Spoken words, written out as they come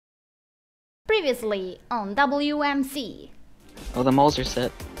Previously on WMC. Oh, the moles are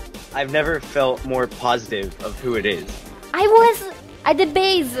set. I've never felt more positive of who it is. I was at the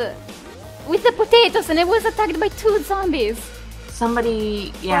base with the potatoes and I was attacked by 2 zombies.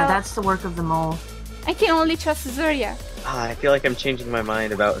 Somebody, yeah, that's the work of the mole. I can only trust Zuria. I feel like I'm changing my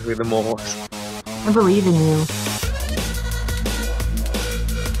mind about who the mole is. I believe in you.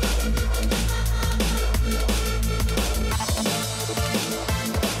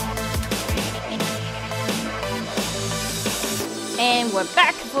 And we're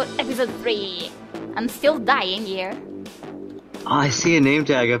back for episode 3. I'm still dying here. Oh, I see a name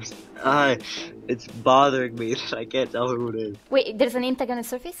tag. It's bothering me that I can't tell who it is. Wait, there's a name tag on the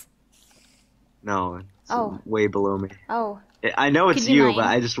surface? No, it's Oh. way below me. Oh. I know it's Could be you, mine. but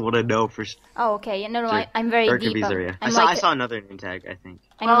I just want to know for sure. Oh, okay. No, I'm very Or it could deep. be Zaria. I'm I like saw another name tag, I think.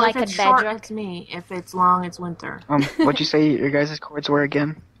 I'm Well, like if it's a short, bedrock. it's me. If it's long, it's Winter. What'd you say your guys' chords were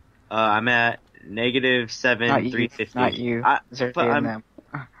again? I'm at -7, Not you. 350. Not you. Zaria but and them.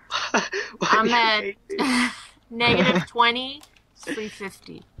 I'm at -20,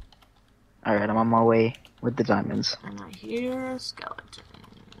 350. Alright, I'm on my way with the diamonds. And I hear a skeleton.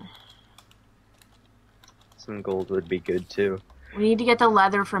 Some gold would be good too. We need to get the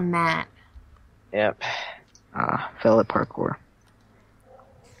leather from Matt. Yep. Fell at parkour.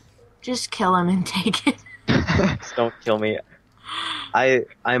 Just kill him and take it. Just don't kill me.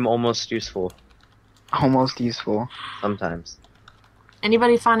 I'm almost useful Almost useful. sometimes.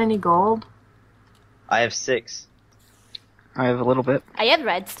 Anybody find any gold? I have 6. I have a little bit. I have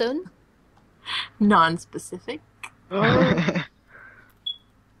redstone. Non-specific.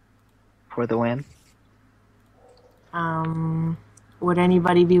 For the win. Would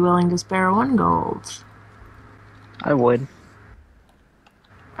anybody be willing to spare 1 gold? I would.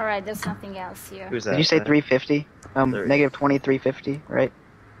 Alright, there's something else here. Who's that? Did you say 350? There. Negative 20, 350, right?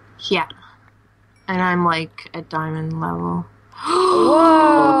 Yeah. And I'm like at diamond level.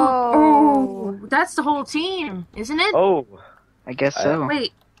 Whoa! Oh, that's the whole team, isn't it? Oh, I guess so.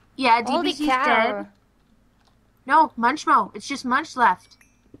 Wait. Yeah, Holy DBC's cow. dead. No, Munchmo. It's just Munch left.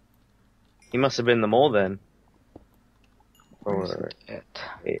 he must have been the mole then. Or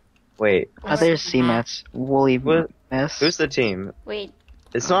wait, Oh, there's C-Mats. Woolly What? mess. who's the team? Wait,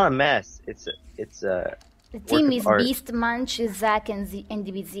 It's not a mess. It's the team of is art. Beast, Munch, Zack, and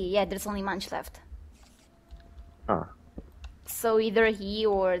DBZ. Yeah, there's only Munch left. Huh. So either he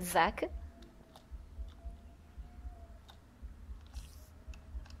or Zack.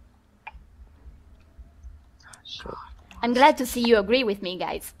 Shit. I'm glad to see you agree with me,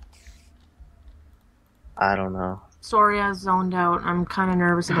 guys. I don't know. Sorry, I zoned out. I'm kind of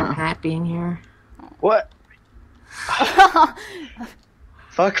nervous about Matt being here. What?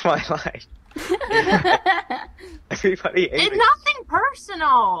 Fuck my life. Everybody It's hates nothing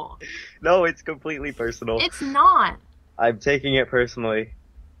personal. No, it's completely personal. It's not. I'm taking it personally.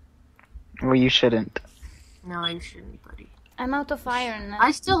 Well, you shouldn't. No, you shouldn't, buddy. I'm out of iron.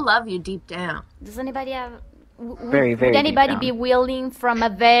 I still love you deep down. Does anybody have... Very, very would anybody deep be down. willing from a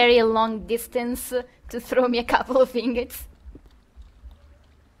very long distance to throw me a couple of ingots?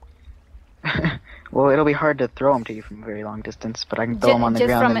 Well, it'll be hard to throw them to you from a very long distance, but I can throw Ju- them on the just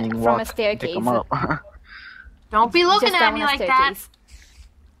ground from and a- you can from a walk and pick them staircase. up. Don't be looking Just at down me a like that. staircase.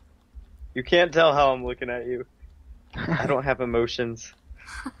 You can't tell how I'm looking at you. I don't have emotions.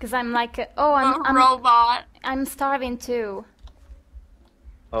 Because I'm like, oh, I'm robot. I'm starving too.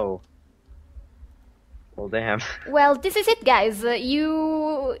 Oh. Well, damn. Well, this is it, guys.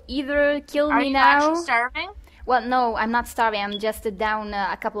 You either kill Are me you now. actually starving? Well, no, I'm not starving. I'm just down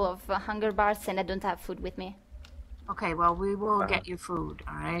a couple of hunger bars, and I don't have food with me. Okay, well, we will get you food,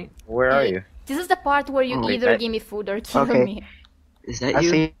 alright? Where are you? This is the part where you Oh, either that- give me food or kill Okay. me. Is that I you?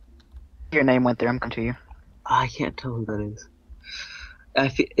 see your name went there. I'm coming to you. I can't tell who that is. I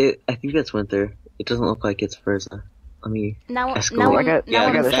think that's Winter. It doesn't look like it's Verza. Let me. Now, Escalate. now, I I'm, got- now I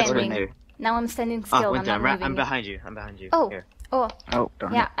I'm got this that's standing. Winter. Now I'm standing still. I'm Winter, not moving. I'm behind you. I'm behind you. Oh, Here. oh, Oh,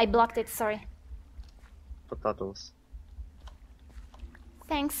 darn yeah, it. I blocked it. Sorry. Potatoes.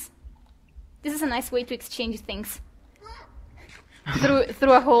 Thanks. This is a nice way to exchange things.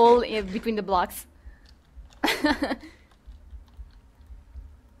 through a hole between the blocks.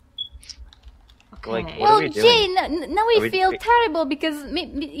 Okay. Like, what Well, are we doing? Jane, now I Are we- feel terrible because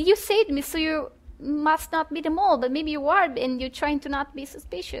you saved me, so you must not be the mole, but maybe you are, and you're trying to not be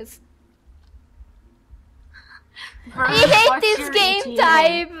suspicious. I hate What's this your game ETA?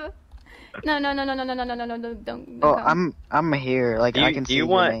 type. No, don't. Oh, come. I'm here. Like Do you- I can do see you your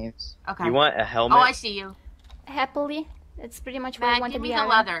want- names. Okay. You want a helmet? Oh, I see you. Happily, that's pretty much what I Matt, want to give be. me the Aaron.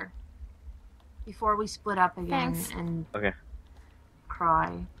 leather. Before we split up again Thanks. and Okay.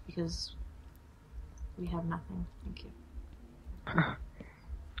 cry because We have nothing. Thank you.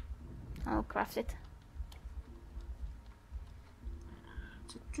 I'll craft it.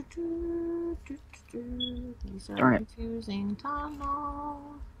 These are Darn it. confusing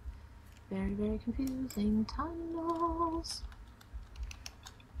tunnels. Very, very confusing tunnels.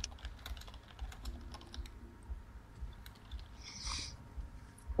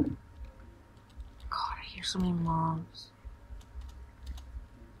 God, I hear so many mobs.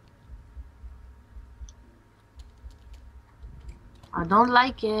 I don't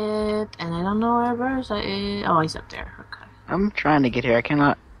like it, and I don't know where Berza is. Oh, he's up there. Okay. I'm trying to get here. I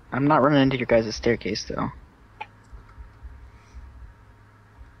cannot. I'm not running into your guys' staircase though.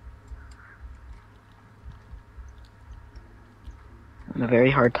 I'm having a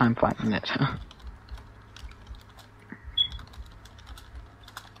very hard time finding it.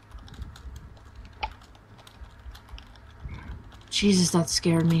 Jesus, that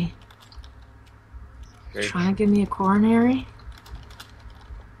scared me. Great. Trying to give me a coronary?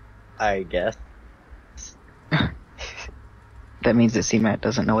 I guess. That means that CMAT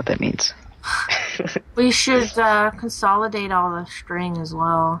doesn't know what that means. We should consolidate all the string as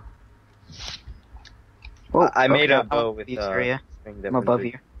well. Well, I made okay, a bow with this area. string that I'm was above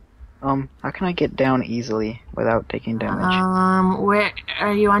big. you. How can I get down easily without taking damage? Where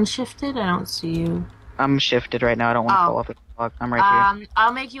are you unshifted? I don't see you. I'm shifted right now. I don't want to Oh. fall off the log. I'm right here.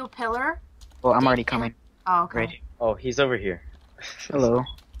 I'll make you a pillar. Well, I'm dig already in. coming. Oh, okay. Right here. Oh, he's over here. Hello.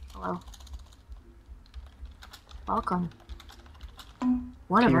 Hello. Welcome.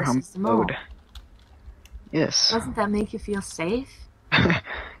 One To of your us home is the mole. abode. Yes. Doesn't that make you feel safe?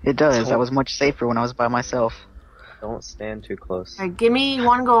 It does. I was much safer when I was by myself. Don't stand too close. Alright, give me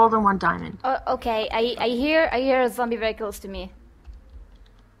 1 gold and 1 diamond. Oh, okay, I hear a zombie very close to me.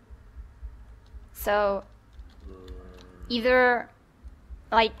 So either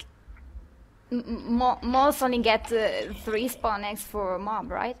like moles only get 3 spawn eggs for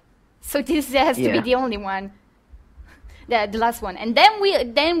mob, right? So this has to be Yeah. the only one, the last one, and then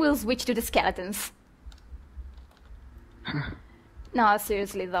we'll switch to the skeletons. No,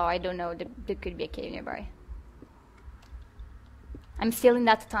 seriously though, I don't know. There could be a cave nearby. I'm still in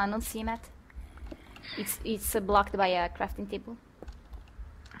that tunnel, see, Matt? It's blocked by a crafting table.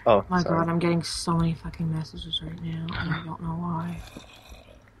 Oh, My sorry. god, I'm getting so many fucking messages right now, and I don't know why.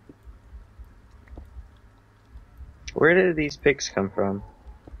 Where did these pigs come from?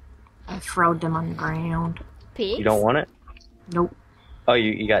 I throwed them on the ground. Pigs? You don't want it? Nope. Oh,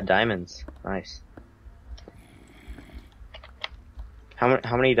 you got diamonds. Nice.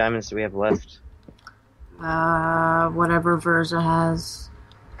 How many diamonds do we have left? Whatever Verza has.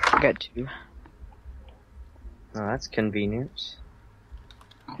 I got 2. Oh, that's convenient.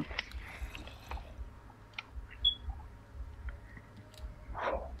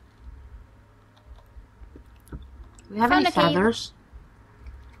 Do we have Found any a cave. feathers?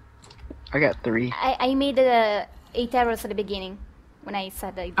 I got 3. I made 8 arrows at the beginning when I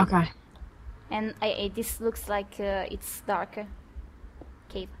said I did. Okay. And this looks like it's darker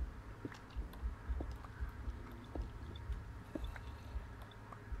cave.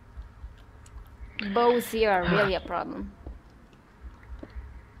 Bows here are really a problem.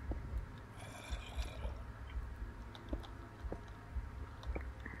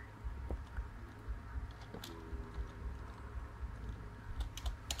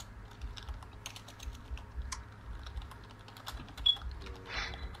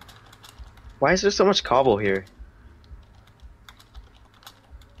 Why is there so much cobble here?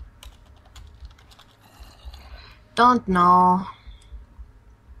 Don't know.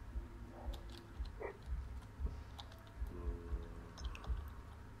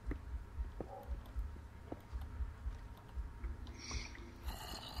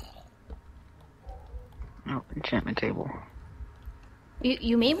 Oh, enchantment table.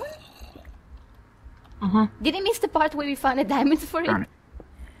 You made one? Mm-hmm. Did I miss the part where we found a diamond for Darn it? it.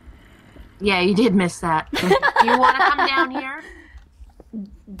 Yeah, you did miss that. You want to come down here?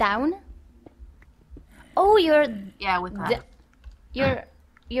 Down? Oh, you're Yeah, with that.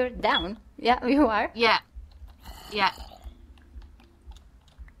 you're down. Yeah, you are. Yeah. Yeah.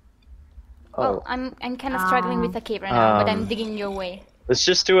 Well, Oh, I'm kind of struggling with the cave right now, but I'm digging your way. let's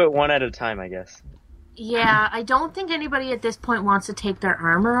just do it one at a time, I guess. Yeah, I don't think anybody at this point wants to take their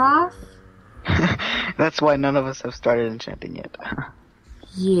armor off. That's why none of us have started enchanting yet.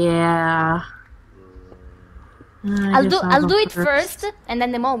 Yeah. I'll do it first, and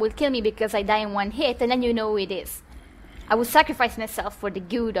then the mole will kill me because I die in 1 hit, and then you know who it is. I will sacrifice myself for the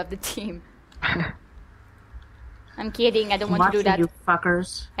good of the team. I'm kidding. I don't want to do that. You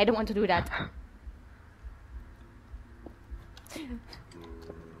fuckers. I don't want to do that.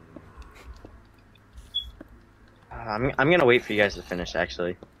 I'm gonna wait for you guys to finish,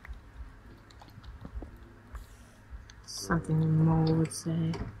 actually. Something Mo would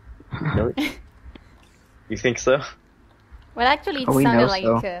say. Really? You think so? Well, actually, it Oh, we sounded know like.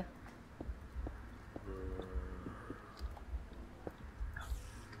 so.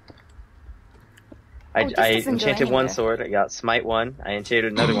 I this doesn't go enchanted one anywhere. sword, I got Smite 1, I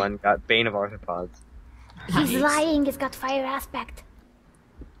enchanted another one, got Bane of Arthropods. He's Nice. lying. It's got fire aspect.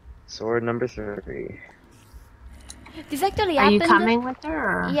 Sword number 3. This actually Are happened. you coming with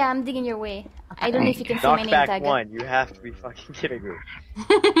her? Or? Yeah, I'm digging your way. I don't know if you can see my name Knockback tag. 1, you have to be fucking kidding me.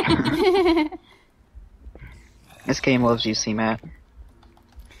 This game loves you, C-Matt.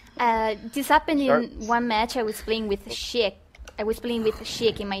 This happened in Start- one match. I was playing with Sheik. I was playing with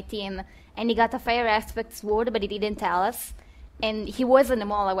Sheik in my team, and he got a fire aspect sword, but he didn't tell us. And he was in the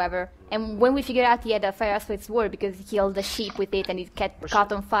mall, however. And when we figured out he had a fire aspect sword because he killed the sheep with it and it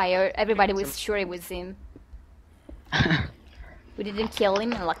caught on fire, everybody was sure it was him. We didn't kill him,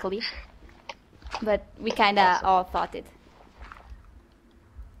 luckily. But we kinda all thought it.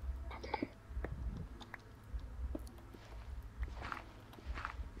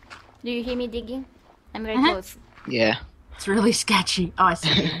 Do you hear me digging? I'm very close. Yeah. It's really sketchy. Oh, I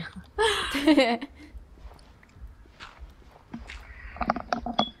see.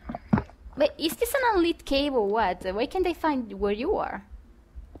 But is this an unlit cave or what? Why can't I find where you are?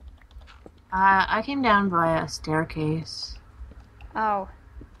 I came down by a staircase. Oh,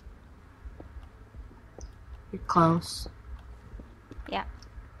 You're close. yeah.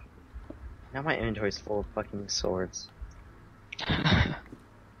 Now my inventory's full of fucking swords. And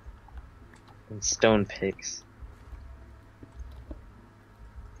stone pigs.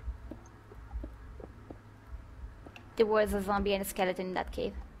 There was a zombie and a skeleton in that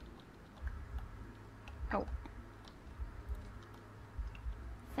cave. Oh.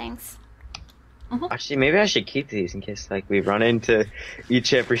 Thanks. Actually, maybe I should keep these in case, like, we run into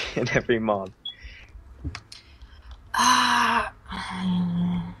every mob.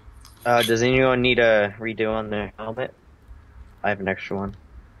 Does anyone need a redo on their helmet? I have an extra one.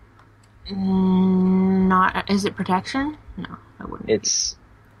 Not. Is it protection? No, I wouldn't. It's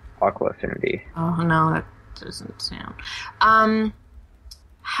Aqua Affinity. Oh no, that doesn't sound.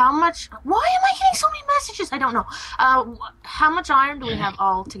 How much? Why am I getting so many messages? I don't know. How much iron do we have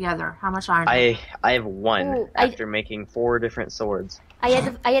all together? How much iron? I have one Ooh, after making 4 different swords I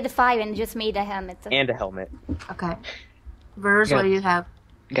had 5 and just made a helmet. and a helmet. Okay. Vers, Yeah. what do you have?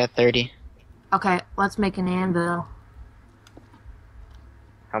 Got 30. Okay, let's make an anvil.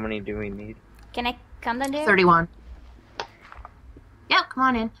 How many do we need? Can I come down there? 31. Yeah, come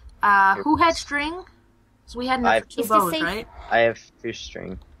on in. Who had string? So we had enough I've- for 2 Is this bows, safe? right? I have fish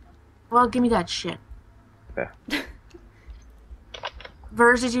string. Well, give me that shit. Okay.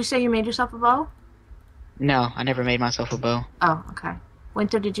 Vers, did you say you made yourself a bow? No, I never made myself a bow. Oh, okay.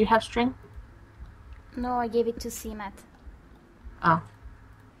 Winter, did you have string? No, I gave it to C-Mat. Oh.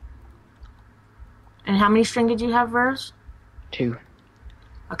 And how many string did you have, Vers? 2.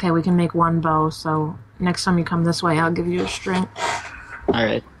 Okay, we can make 1 bow, so next time you come this way, I'll give you a string.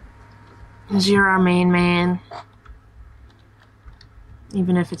 Alright. Because you're our main man.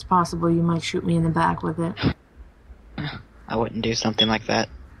 Even if it's possible, you might shoot me in the back with it. I wouldn't do something like that.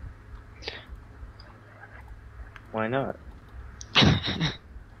 Why not?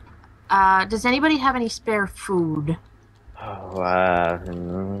 Does anybody have any spare food? Oh,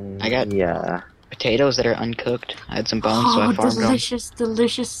 I got- Yeah. Potatoes that are uncooked. I had some bones, so Oh, I farmed them. delicious,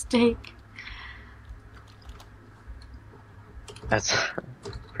 delicious steak. That's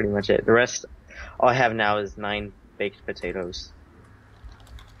pretty much it. The rest, all I have now is 9 baked potatoes.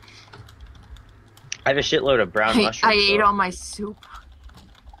 I have a shitload of brown mushrooms. I ate though. all my soup.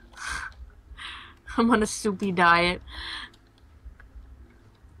 I'm on a soupy diet.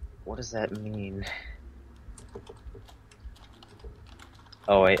 What does that mean?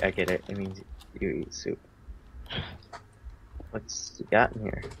 Oh, wait, I get it. It means you eat soup. What's you got in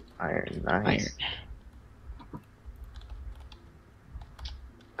here? Iron, nice. Iron.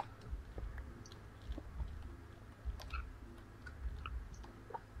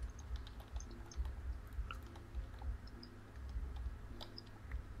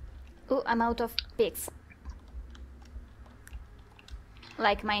 Oh, I'm out of picks.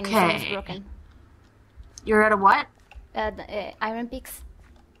 Like mine is Okay. almost broken. You're at a what? Iron picks.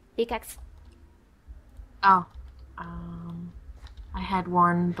 Pickaxe. Oh. I had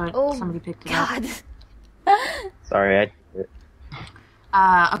one, but Oh, somebody picked it up. God. Sorry, I did it.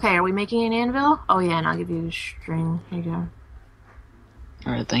 Okay, are we making an anvil? Oh yeah, and I'll give you a string. Here you go.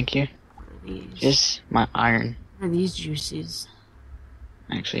 Alright, thank you. What are these? Just my iron, What are these juices?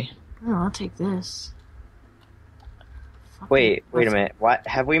 actually. Oh, I'll take this. Wait a minute. What?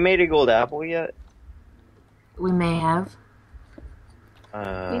 Have we made a gold apple yet? We may have.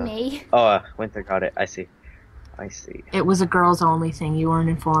 We may. Oh, Winter got it. I see. It was a girls only thing. You weren't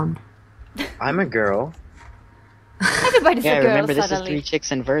informed. I'm a girl. Everybody's Yeah, a girl remember this is suddenly. 3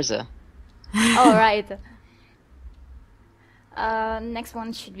 chicks and Verza. All right. Next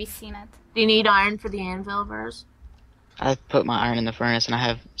one should be cement. Do you need iron for the anvil, Vers? I put my iron in the furnace and I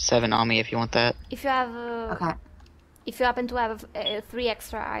have 7 on me if you want that. If you have, Okay. if you happen to have 3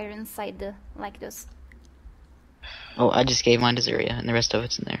 extra iron inside the like this. Oh, I just gave mine to Zuria and the rest of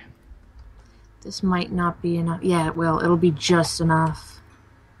it's in there. This might not be enough. Yeah, it will. It'll be just enough.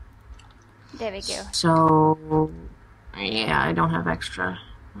 There we go. So, yeah, I don't have extra.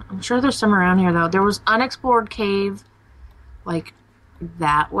 I'm sure there's some around here, though. There was unexplored cave, like,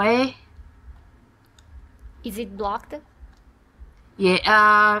 that way. Is it blocked?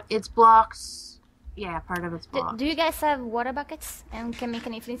 Yeah, it's blocked. Yeah, part of it's Do, blocked. do you guys have water buckets and can make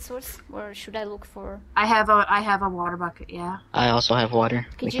an infinite source, or should I look for? I have a water bucket, yeah. I also have water.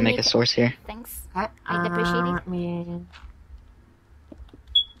 Could We you can make make a source here. Thanks. Okay. I'd appreciate it. Let me...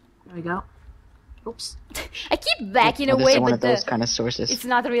 There we go. Oops. I keep backing Well, this away, is one but of those kind of sources. it's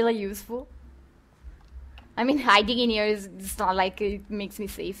not really useful. I mean, hiding in here is it's not like it makes me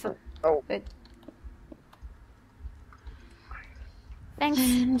safe. Oh. But thanks.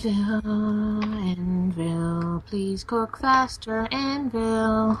 Anvil, please cook faster,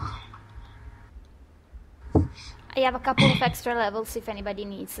 Anvil. I have a couple of extra levels if anybody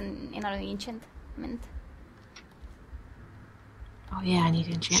needs another enchantment. Oh yeah, I need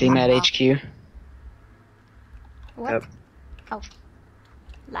to enchant. See my Matt box. HQ? What? Yep. Oh.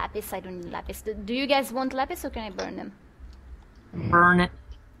 Lapis, I don't need lapis. Do you guys want lapis or can I burn them? Burn it.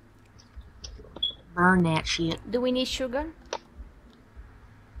 Burn that shit. Do we need sugar?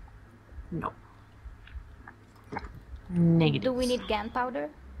 No. Negative. Do we need gunpowder?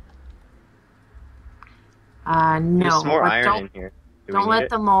 No. There's more but iron don't, in here. Do we don't need let it?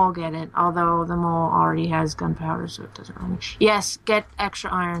 the mole get it. Although the mole already has gunpowder, so it doesn't really. Yes, get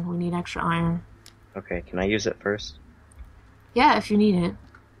extra iron. We need extra iron. Okay, can I use it first? Yeah, if you need it.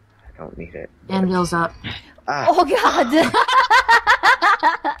 I don't need it. Anvil's up. Ah, Oh god!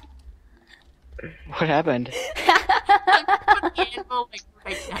 What happened? Anvil like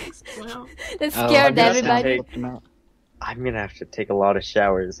right next to him. That Oh, scared I guess everybody. I flipped him out. I'm gonna have to take a lot of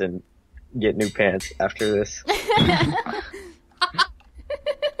showers and get new pants after this.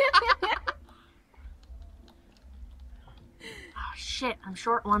 Oh shit, I'm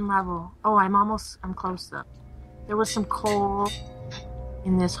short 1 level. Oh, I'm close though. There was some coal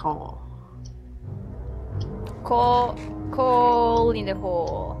in this hole. Coal in the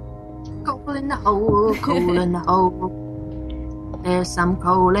hole. Coal in the hole, coal in the hole. There's some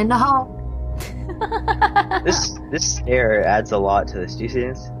coal in the hole. This stair adds a lot to this. Do you see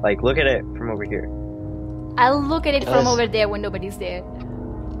this? Like, look at it from over here. I'll look at it from Yes. over there when nobody's there.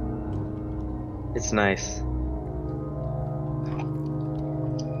 It's nice.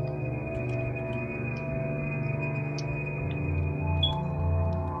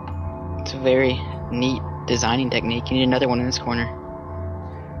 It's a very neat designing technique. You need another one in this corner.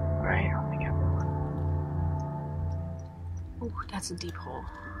 Alright, I'll make it. Ooh, that's a deep hole.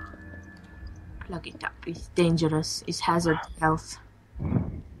 Plug it up. It's dangerous. It's hazard to health.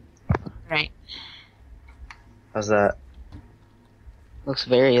 Right. How's that? Looks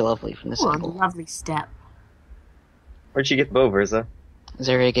very lovely from this Ooh, a angle. lovely step. Where'd you get the bow, Verza?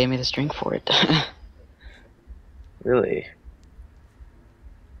 Zuria gave me the string for it. Really?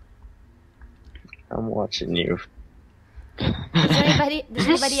 I'm watching you. Does anybody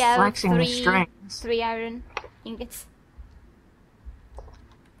Just have flexing the strings. 3 iron ingots?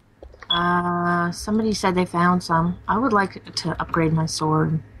 Somebody said they found some. I would like to upgrade my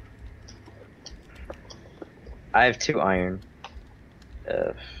sword. I have 2 iron.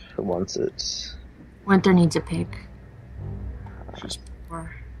 Who wants it? Winter needs a pick. She's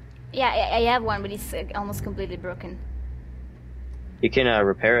poor. Yeah, I have one, but it's almost completely broken. You can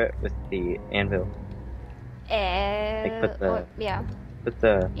repair it with the anvil. put the- Or, yeah, With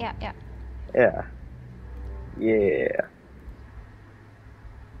the yeah. yeah.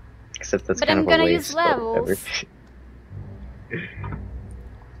 Except that's But kind I'm of a gonna waste. use but levels.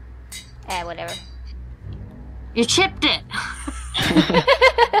 whatever. Whatever. You chipped it!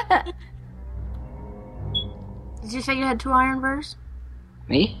 Did you say you had 2 iron burrs?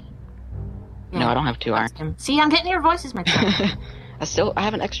 Me? No, I don't have 2 iron. See, I'm getting your voices mixed up. I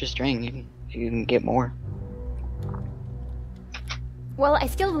have an extra string. You can get more. Well, I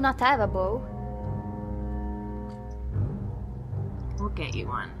still do not have a bow. We'll get you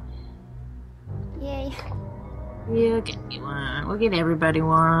one. Yay. We'll get you one. We'll get everybody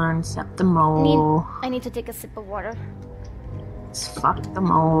one, except the mole. I need to take a sip of water. Fuck the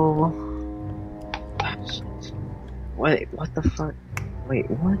mole. Wait, what the fuck? Wait,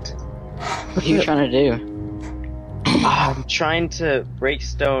 what? What are you trying to do? I'm trying to break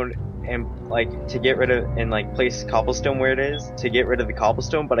stone and like to get rid of and like place cobblestone where it is to get rid of the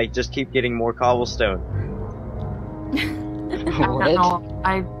cobblestone, but I just keep getting more cobblestone. I don't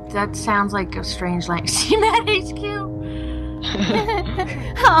know. That sounds like a strange language. See that HQ?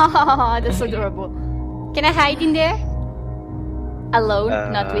 Oh, that's so adorable. Can I hide in there?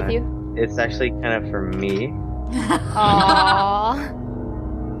 Alone, not with you? It's actually kind of for me. Aww.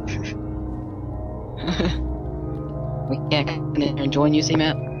 We can't come in here and join you,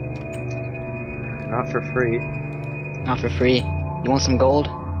 C-Matt? Not for free. Not for free. You want some gold?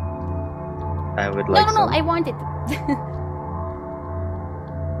 I would No, like no, some. I want it.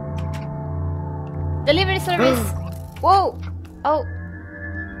 Delivery service. Whoa. Oh.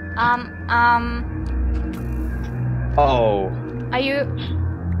 Oh. Are you?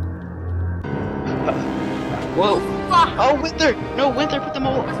 Whoa! Oh, Winter! No, Winter, put them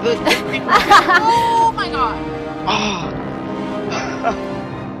all. Oh my god! Oh,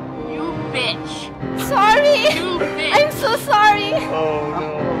 You bitch! Sorry. You bitch! I'm so sorry. Oh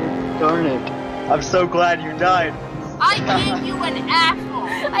no. darn it! I'm so glad you died. I gave you an apple!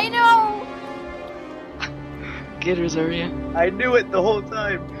 I know. Get her, Zarya. I knew it the whole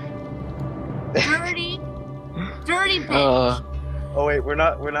time. Dirty bitch! Oh wait, we're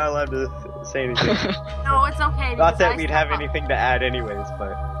not allowed to say anything. No, it's okay. Not because that I we'd still have love- anything to add anyways,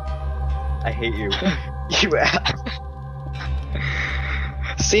 but I hate you. You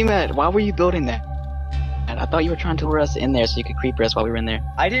C-Matt, why were you building that? And I thought you were trying to lure us in there so you could creeper us while we were in there.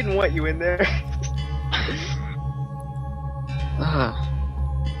 I didn't want you in there.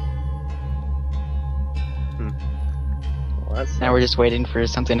 Well, that's Now we're just waiting for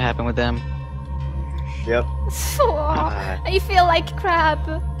something to happen with them. Yep. So, I feel like crap.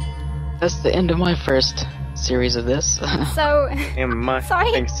 That's the end of my first series of this. So, And my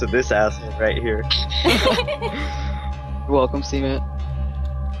Sorry. thanks to this asshole right here. You're welcome, C-Matt.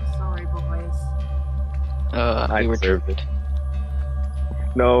 Sorry, boys. I We were deserved it.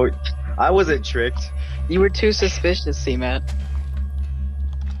 No, I wasn't tricked. You were too suspicious, C-Matt.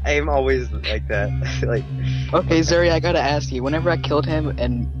 I'm always like that. Like, Okay, Zuri, I gotta ask you. Whenever I killed him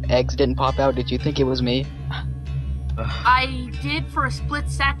and eggs didn't pop out, did you think it was me? I did for a split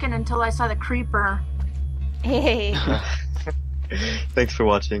second until I saw the creeper. hey. thanks for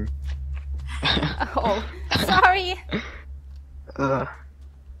watching. Oh, sorry. Uh,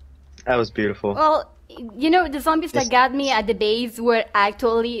 That was beautiful. Well, you know, the zombies that got me at the base were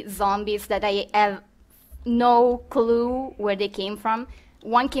actually zombies that I have no clue where they came from.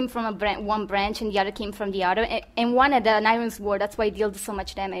 One came from one branch and the other came from the other, and one had an iron sword. That's why it dealt so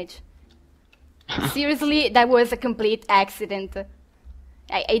much damage. Seriously, that was a complete accident.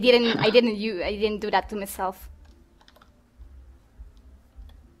 I didn't do that to myself.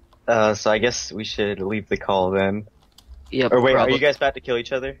 So I guess we should leave the call then. yep. Or wait, are probably. you guys about to kill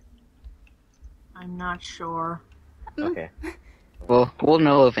each other? I'm not sure. Okay. Well, we'll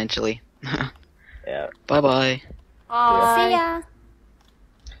know eventually. Yeah. Bye-bye. Bye. See ya.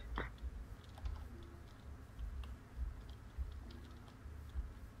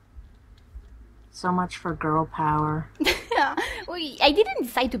 So much for girl power. Wait, I didn't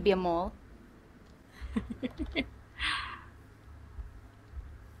decide to be a mole.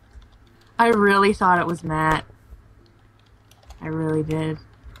 I really thought it was Matt. I really did.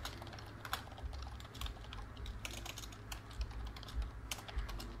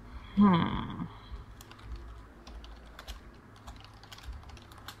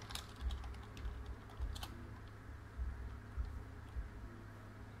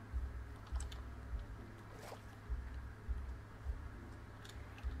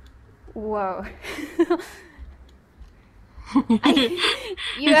 Whoa.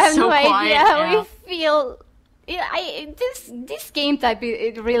 You have so no idea quiet how now. I feel. Yeah, this game type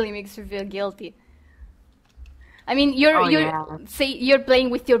it really makes me feel guilty. I mean, you're playing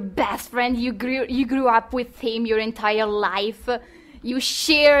with your best friend. You grew up with him your entire life. You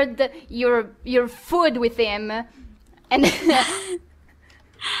shared your food with him, and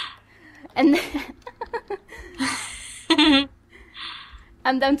and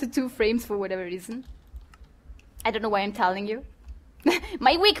I'm down to 2 frames for whatever reason. I don't know why I'm telling you.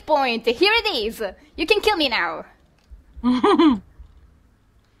 My weak point, here it is. You can kill me now. Oh,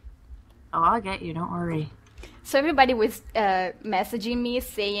 I'll get you, don't worry. So everybody was messaging me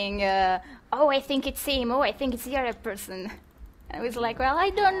saying, oh, I think it's him. Oh, I think it's the other person. And I was like, well, I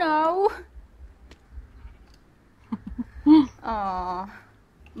don't know. Aww.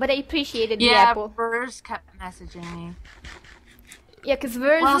 But I appreciated the Yeah, apple. Burrs kept messaging me. Yeah, because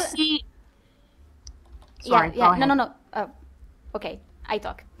Verz... Well, see... Sorry, yeah. go ahead. No. Okay, I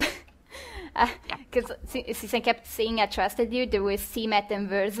talk. Because since I kept saying I trusted you, there was C-Matt and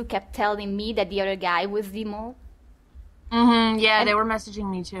Verz who kept telling me that the other guy was the mole. Mm-hmm, yeah, they were messaging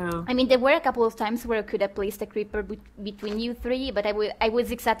me too. I mean, there were a couple of times where I could have placed a creeper between you three, but I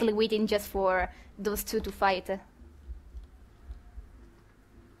was exactly waiting just for those two to fight.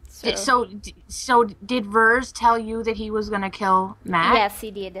 So did Verz tell you that he was gonna kill Matt? Yes, he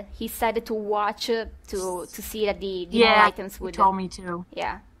did. He said to watch to see that the more Yeah, items would. he told me to.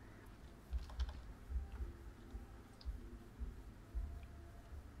 Yeah.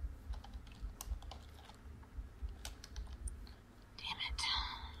 Damn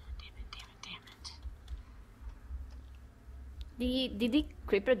it. Did the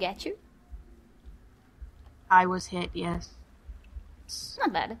creeper get you? I was hit, yes.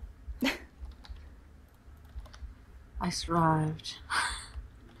 Not bad. I survived.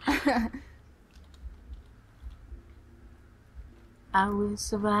 I will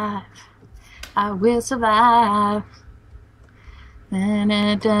survive. I will survive.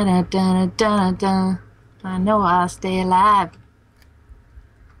 Da-da-da-da-da-da-da. I know I'll stay alive.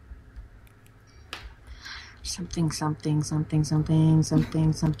 Something.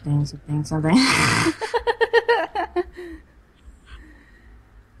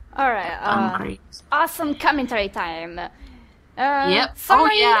 Alright, I'm crazy. awesome commentary time. Yep. Summary, Oh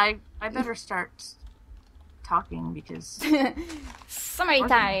yeah, I better start talking because summary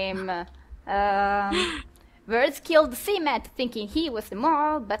time. Verz killed C-Matt thinking he was the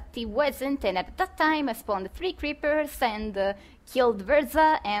mole, but he wasn't, and at that time I spawned 3 creepers and killed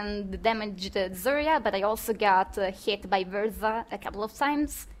Verza and damaged Zuria, but I also got hit by Verza a couple of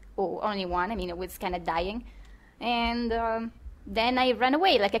times. Oh, only one, I mean I was kinda dying. And then I ran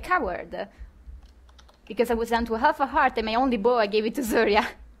away like a coward. Because I was down to half a heart and my only bow I gave it to Zuria.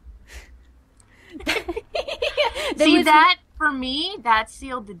 see that for me, that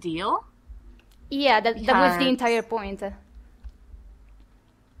sealed the deal. Yeah, that was the entire point.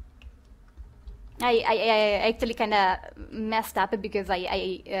 I actually kind of messed up because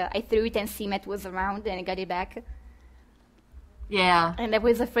I threw it and C-Matt was around and I got it back. Yeah. And I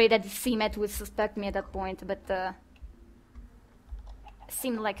was afraid that C-Matt would suspect me at that point, but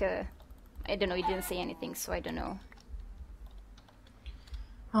seemed like I don't know, he didn't say anything, so I don't know.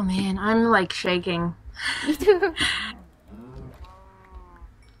 Oh man, I'm like shaking. Me too.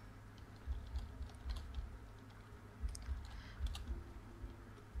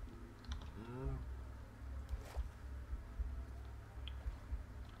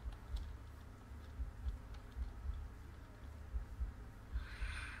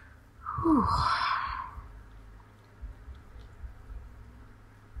 Whew.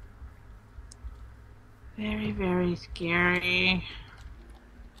 Very, very scary.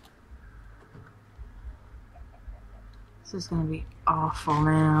 This is gonna be awful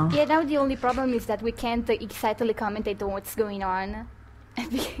now. Yeah, now the only problem is that we can't excitedly commentate on what's going on.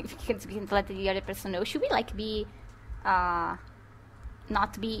 Because we can't let the other person know. Should we like be,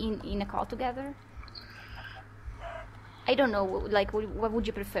 not be in a call together? I don't know, like, what would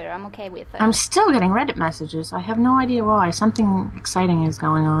you prefer? I'm okay with it. I'm still getting Reddit messages. I have no idea why. Something exciting is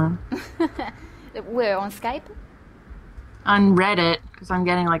going on. Where, on Skype? On Reddit, because I'm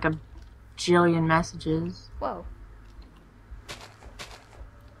getting like a jillion messages. Whoa.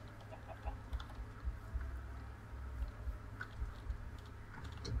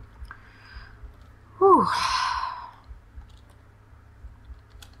 Whew.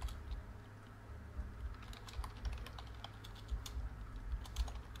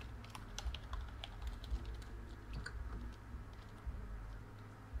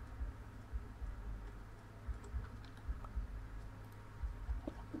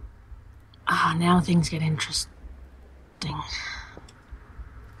 Ah, now things get interesting.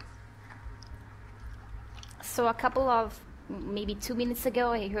 So a couple of, maybe 2 minutes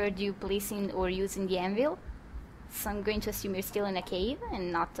ago, I heard you placing or using the anvil. So I'm going to assume you're still in a cave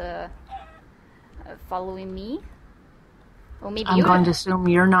and not following me. Or maybe I'm you're... going to assume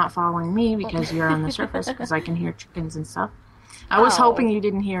you're not following me because you're on the surface, because I can hear chickens and stuff. I was hoping you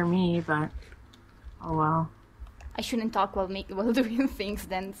didn't hear me, but oh well. I shouldn't talk while doing things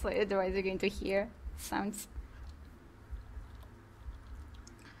then, so otherwise you're going to hear sounds.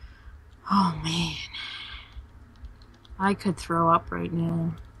 Oh man. I could throw up right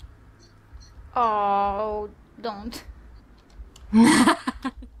now. Oh, don't. No, I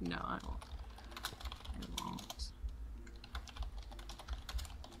won't. I won't.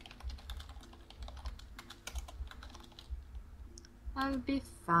 I'll be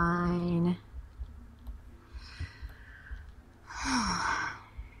fine.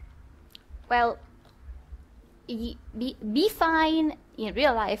 Well, be fine in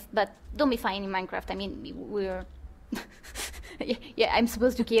real life, but don't be fine in Minecraft. I mean, we're... yeah, I'm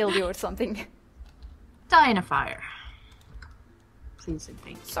supposed to kill you or something. Die in a fire. Please and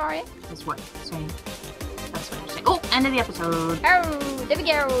thank you. Sorry. That's what you're saying. That's what you're saying. Oh, end of the episode. Oh, there we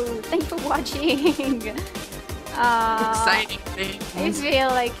go. Thank you for watching. Exciting thing. I feel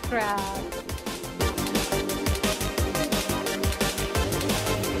like crap.